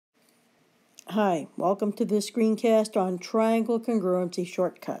Hi, welcome to this screencast on triangle congruency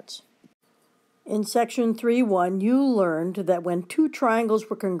shortcuts. In section 3.1, you learned that when two triangles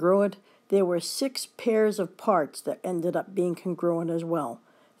were congruent, there were 6 pairs of parts that ended up being congruent as well,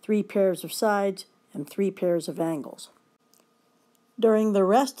 3 pairs of sides and 3 pairs of angles. During the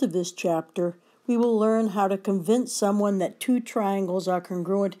rest of this chapter, we will learn how to convince someone that two triangles are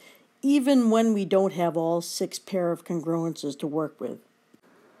congruent even when we don't have all 6 pair of congruences to work with.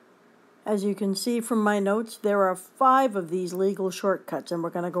 As you can see from my notes, there are 5 of these legal shortcuts, and we're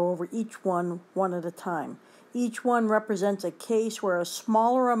going to go over each one at a time. Each one represents a case where a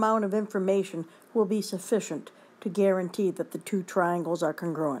smaller amount of information will be sufficient to guarantee that the two triangles are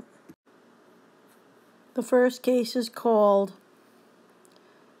congruent. The first case is called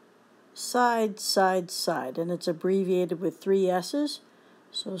side, side, side, and it's abbreviated with 3 S's.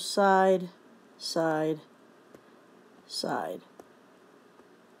 So side, side, side.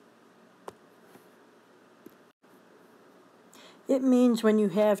 It means when you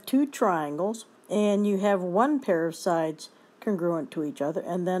have two triangles and you have one pair of sides congruent to each other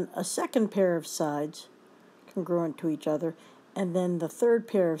and then a second pair of sides congruent to each other and then the third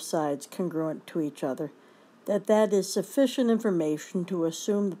pair of sides congruent to each other, that is sufficient information to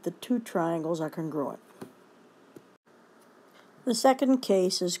assume that the two triangles are congruent. The second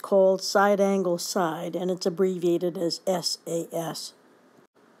case is called side angle side, and it's abbreviated as SAS.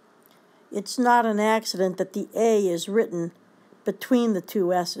 It's not an accident that the A is written between the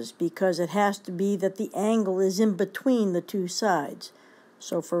 2 S's, because it has to be that the angle is in between the 2 sides.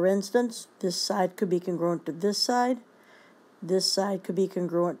 So for instance, this side could be congruent to this side could be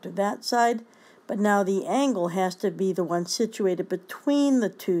congruent to that side, but now the angle has to be the one situated between the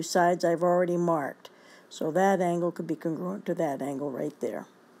 2 sides I've already marked. So that angle could be congruent to that angle right there.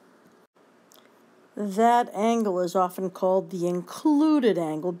 That angle is often called the included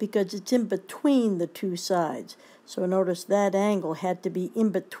angle because it's in between the 2 sides. So notice that angle had to be in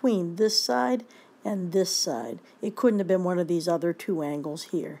between this side and this side. It couldn't have been one of these other 2 angles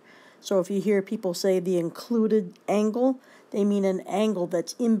here. So if you hear people say the included angle, they mean an angle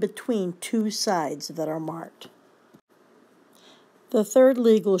that's in between 2 sides that are marked. The third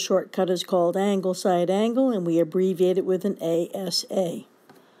legal shortcut is called angle side angle, and we abbreviate it with an ASA.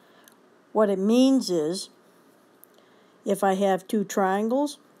 What it means is, if I have 2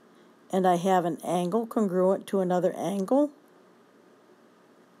 triangles and I have an angle congruent to another angle,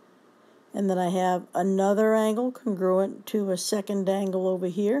 and then I have another angle congruent to a second angle over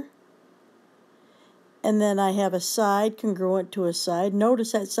here, and then I have a side congruent to a side.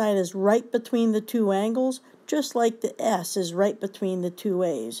 Notice that side is right between the 2 angles, just like the S is right between the 2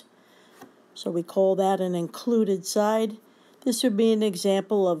 A's. So we call that an included side. This would be an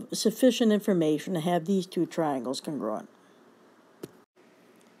example of sufficient information to have these 2 triangles congruent.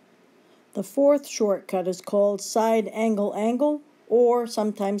 The fourth shortcut is called side angle angle, or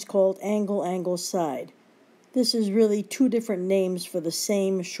sometimes called angle angle side. This is really 2 different names for the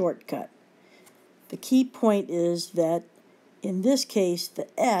same shortcut. The key point is that in this case the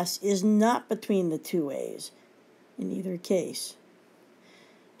S is not between the 2 A's in either case.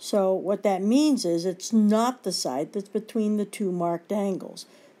 So what that means is it's not the side that's between the 2 marked angles.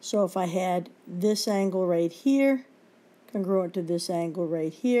 So if I had this angle right here, congruent to this angle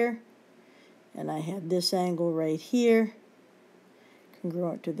right here, and I had this angle right here,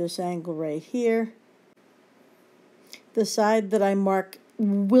 congruent to this angle right here, the side that I mark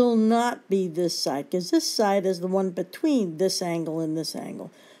will not be this side, because this side is the one between this angle and this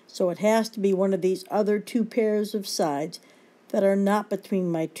angle. So it has to be one of these other 2 pairs of sides that are not between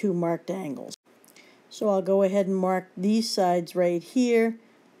my 2 marked angles. So I'll go ahead and mark these sides right here,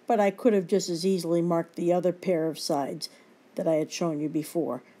 but I could have just as easily marked the other pair of sides that I had shown you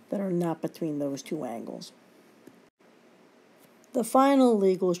before that are not between those 2 angles. The final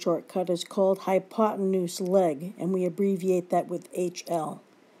legal shortcut is called hypotenuse leg, and we abbreviate that with HL.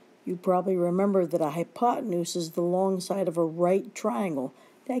 You probably remember that a hypotenuse is the long side of a right triangle.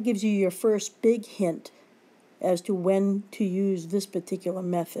 That gives you your first big hint as to when to use this particular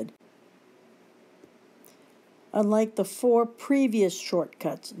method. Unlike the 4 previous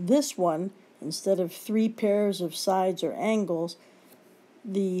shortcuts, this one, instead of 3 pairs of sides or angles,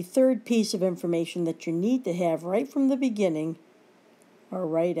 the third piece of information that you need to have right from the beginning are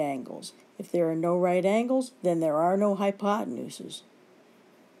right angles. If there are no right angles, then there are no hypotenuses.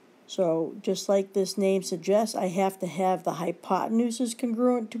 So just like this name suggests, I have to have the hypotenuses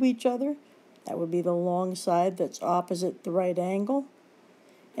congruent to each other. That would be the long side that's opposite the right angle.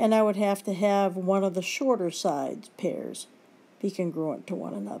 And I would have to have one of the shorter sides pairs be congruent to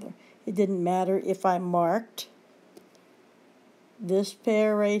one another. It didn't matter if I marked this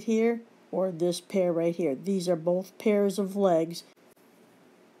pair right here or this pair right here. These are both pairs of legs.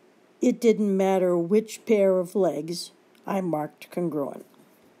 It didn't matter which pair of legs I marked congruent.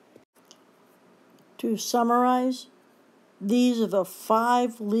 To summarize, these are the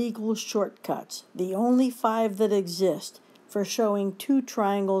 5 legal shortcuts, the only 5 that exist, for showing two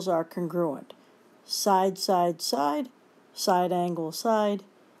triangles are congruent. Side, side, side, side, angle, side,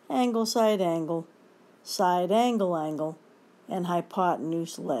 angle, side, angle, side, angle, angle, and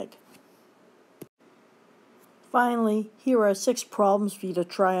hypotenuse, leg. Finally, here are 6 problems for you to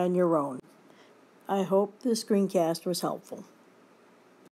try on your own. I hope this screencast was helpful.